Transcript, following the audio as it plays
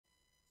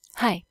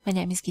Hi, my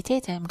name is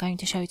Gitit and I'm going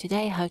to show you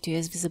today how to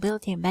use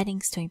visibility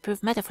embeddings to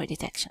improve metaphor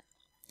detection.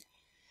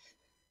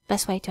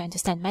 Best way to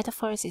understand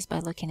metaphors is by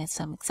looking at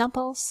some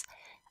examples.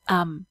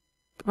 Brown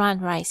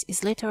rice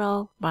is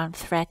literal, brown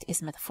thread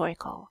is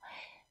metaphorical.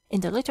 In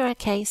the literal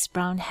case,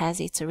 brown has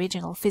its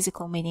original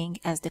physical meaning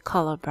as the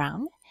color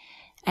brown,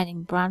 and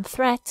in brown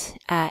thread,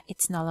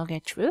 it's no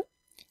longer true,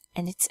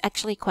 and it's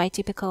actually quite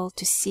typical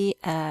to see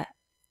a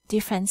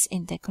difference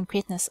in the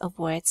concreteness of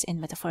words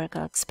in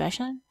metaphorical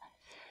expression.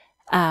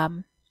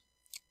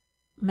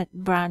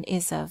 Brown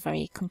is a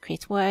very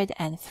concrete word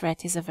and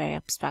thread is a very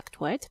abstract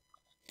word.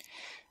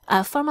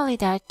 Formally,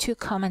 there are two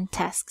common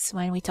tasks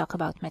when we talk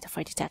about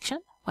metaphor detection.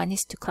 One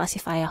is to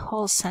classify a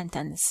whole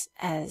sentence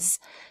as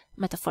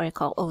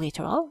metaphorical or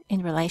literal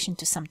in relation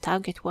to some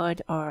target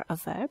word or a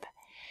verb.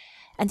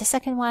 And the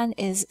second one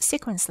is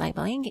sequence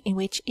labeling, in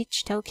which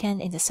each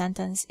token in the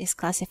sentence is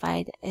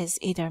classified as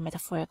either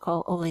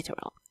metaphorical or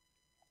literal.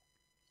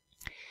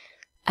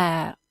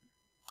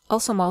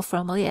 Also more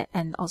formally,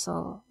 and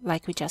also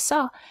like we just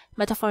saw,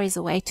 metaphor is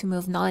a way to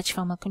move knowledge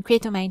from a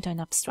concrete domain to an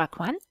abstract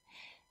one.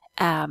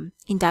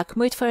 In dark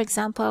mood, for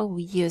example,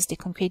 we use the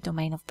concrete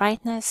domain of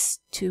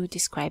brightness to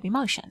describe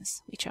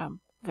emotions, which are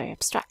very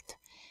abstract.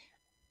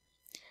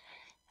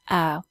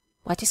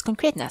 What is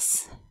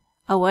concreteness?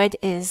 A word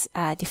is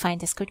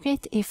defined as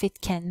concrete if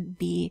it can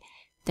be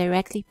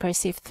directly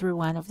perceived through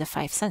one of the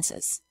five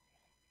senses.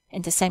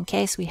 In the same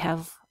case, we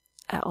have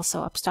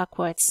also abstract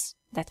words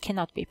that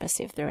cannot be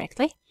perceived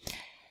directly.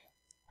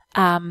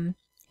 In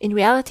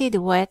reality,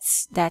 the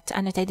words that are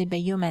annotated by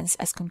humans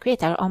as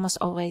concrete are almost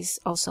always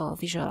also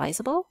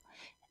visualizable.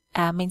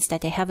 Means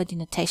that they have a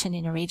denotation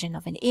in a region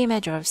of an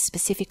image or a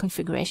specific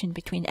configuration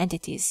between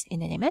entities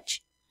in an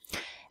image.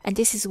 And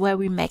this is where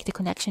we make the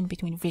connection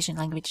between vision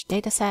language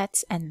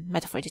datasets and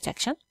metaphor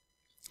detection.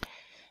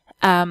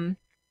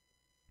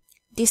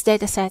 These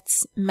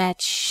datasets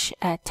match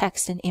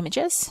text and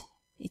images.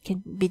 It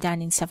can be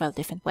done in several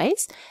different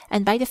ways.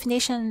 And by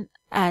definition,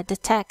 the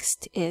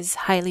text is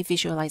highly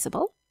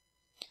visualizable.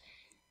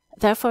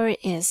 Therefore, it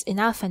is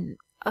enough and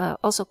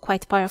also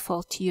quite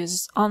powerful to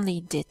use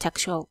only the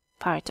textual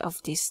part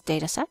of these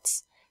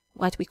datasets,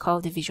 what we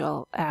call the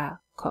visual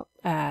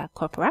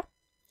corpora.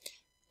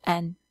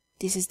 And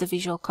this is the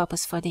visual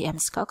corpus for the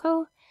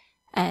MSCOCO.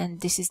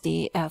 And this is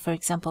the, for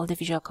example, the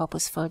visual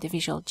corpus for the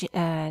visual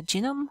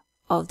genome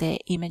of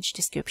the image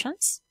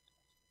descriptions.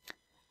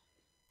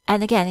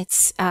 And again,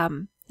 it's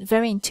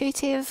very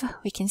intuitive.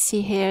 We can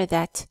see here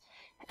that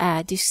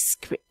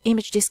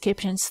image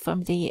descriptions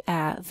from the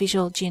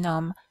visual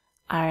genome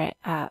are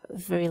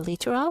very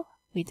literal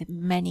with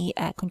many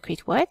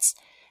concrete words.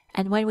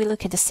 And when we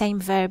look at the same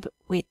verb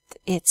with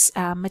its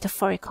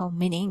metaphorical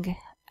meaning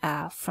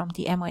from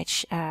the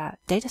MOH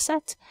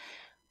dataset,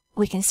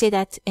 we can see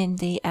that in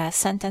the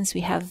sentence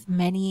we have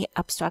many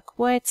abstract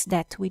words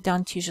that we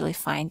don't usually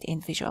find in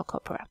visual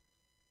corpora.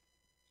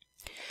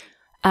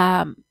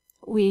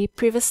 We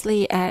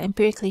previously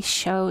empirically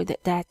showed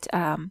that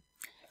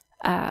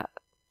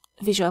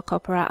visual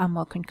corpora are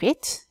more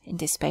concrete in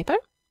this paper.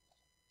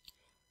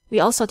 We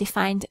also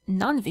defined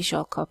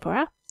non-visual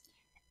corpora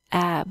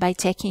by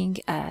taking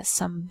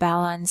some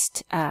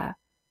balanced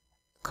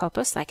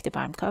corpus, like the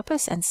brown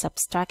corpus, and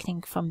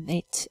subtracting from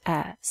it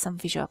some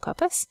visual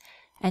corpus,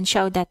 and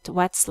showed that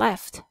what's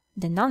left,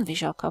 the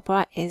non-visual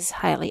corpora, is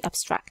highly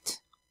abstract.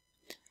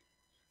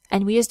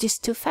 And we use these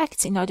two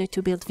facts in order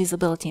to build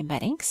visibility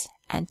embeddings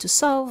and to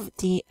solve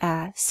the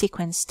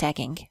sequence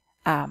tagging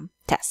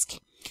task.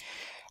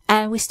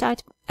 And we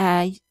start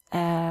with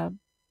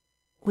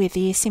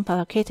the simple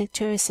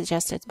architecture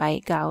suggested by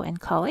Gao and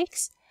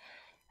colleagues.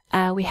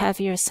 We have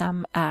here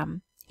some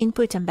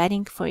input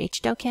embedding for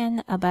each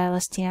token, a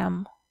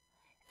BiLSTM,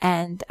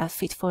 and a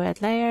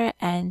feed-forward layer,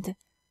 and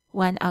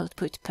one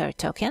output per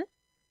token.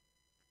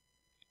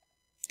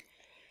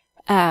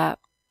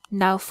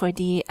 Now for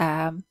the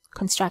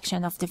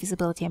construction of the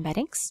visibility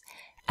embeddings.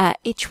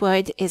 Each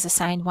word is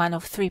assigned one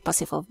of three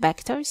possible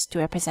vectors to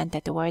represent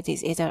that the word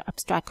is either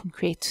abstract,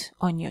 concrete,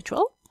 or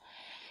neutral.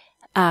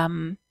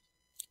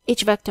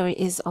 Each vector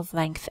is of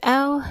length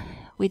L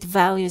with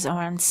values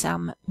around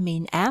some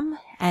mean M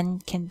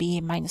and can be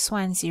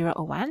 -1, 0,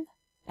 or 1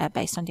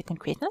 based on the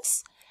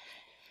concreteness.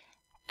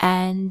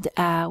 And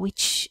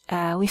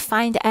we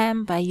find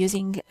M by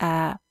using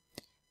a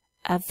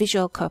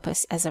visual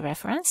corpus as a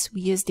reference.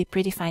 We use the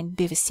predefined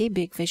BVC,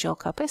 big visual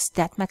corpus,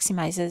 that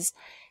maximizes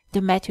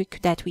the metric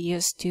that we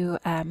use to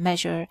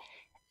measure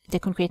the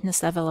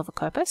concreteness level of a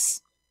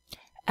corpus.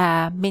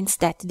 Means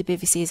that the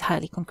BVC is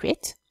highly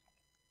concrete.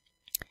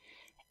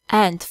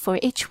 And for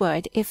each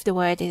word, if the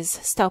word is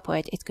stop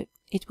word,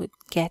 it would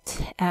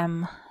get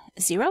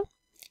 0.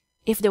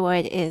 If the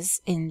word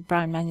is in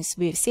brown minus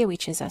BVC,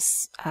 which is a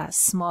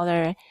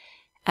smaller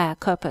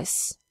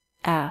corpus,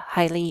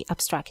 highly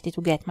abstract, it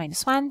will get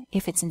 -1.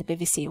 If it's in the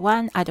BVC,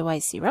 1,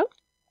 otherwise 0.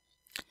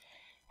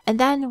 And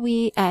then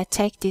we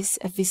take these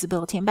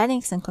visibility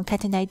embeddings and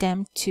concatenate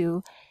them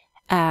to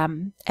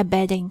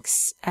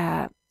embeddings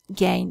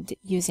gained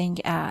using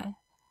a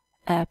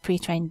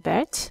pre-trained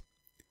BERT.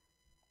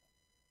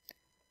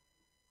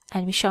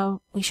 and we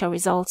show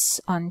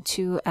results on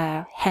two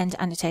hand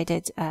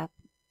annotated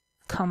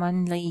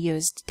commonly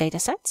used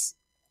datasets.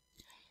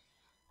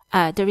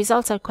 The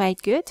results are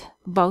quite good,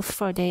 both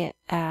for the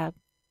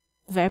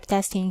verb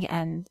testing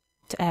and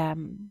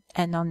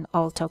on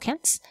all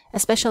tokens,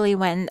 especially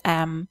when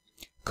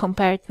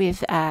compared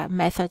with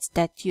methods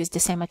that use the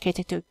same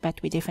architecture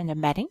but with different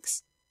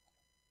embeddings.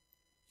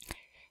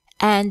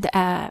 And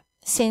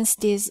since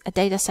these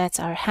datasets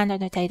are hand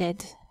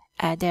annotated,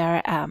 they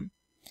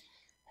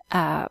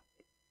are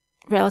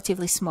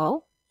relatively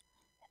small,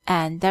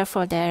 and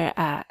therefore their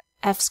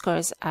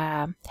F-scores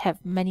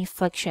have many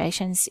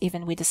fluctuations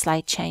even with a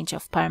slight change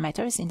of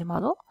parameters in the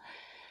model.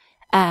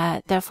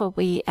 Therefore,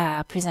 we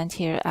present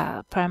here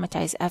a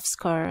parameterized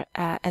F-score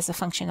as a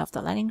function of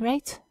the learning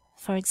rate,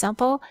 for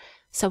example.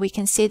 So we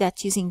can see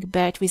that using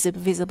BERT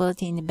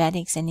visibility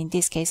embeddings, and in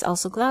this case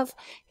also GLOVE,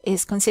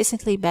 is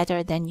consistently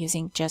better than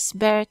using just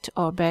BERT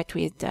or BERT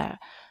with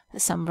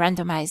some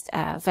randomized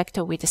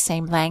vector with the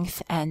same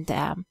length and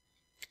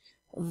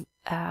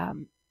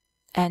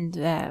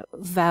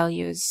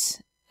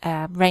values,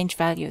 range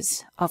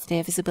values of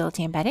the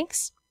visibility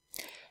embeddings.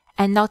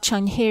 And not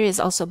shown here is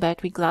also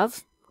BERT with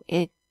GLOVE,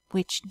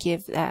 which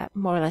give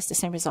more or less the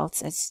same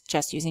results as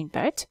just using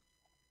BERT.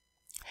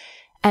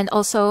 And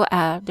also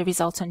the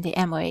results on the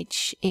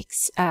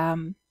MOHX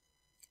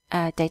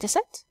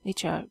dataset,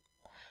 which are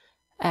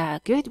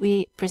good.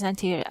 We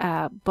present here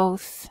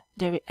both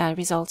the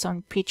results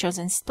on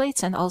pre-chosen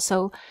splits and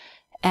also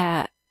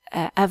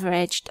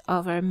averaged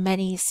over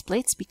many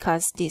splits,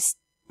 because this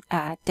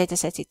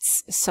dataset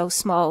is so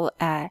small.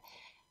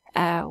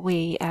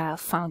 We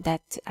found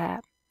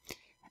that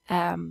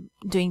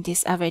doing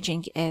this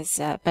averaging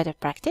is better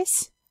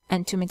practice.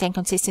 And to maintain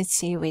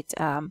consistency with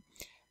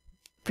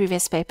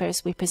previous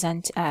papers, we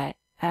present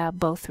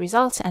both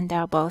results, and they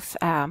are both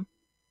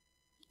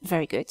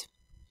very good.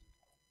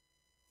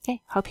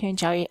 Okay, hope you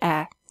enjoy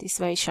this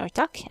very short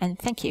talk, and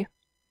thank you.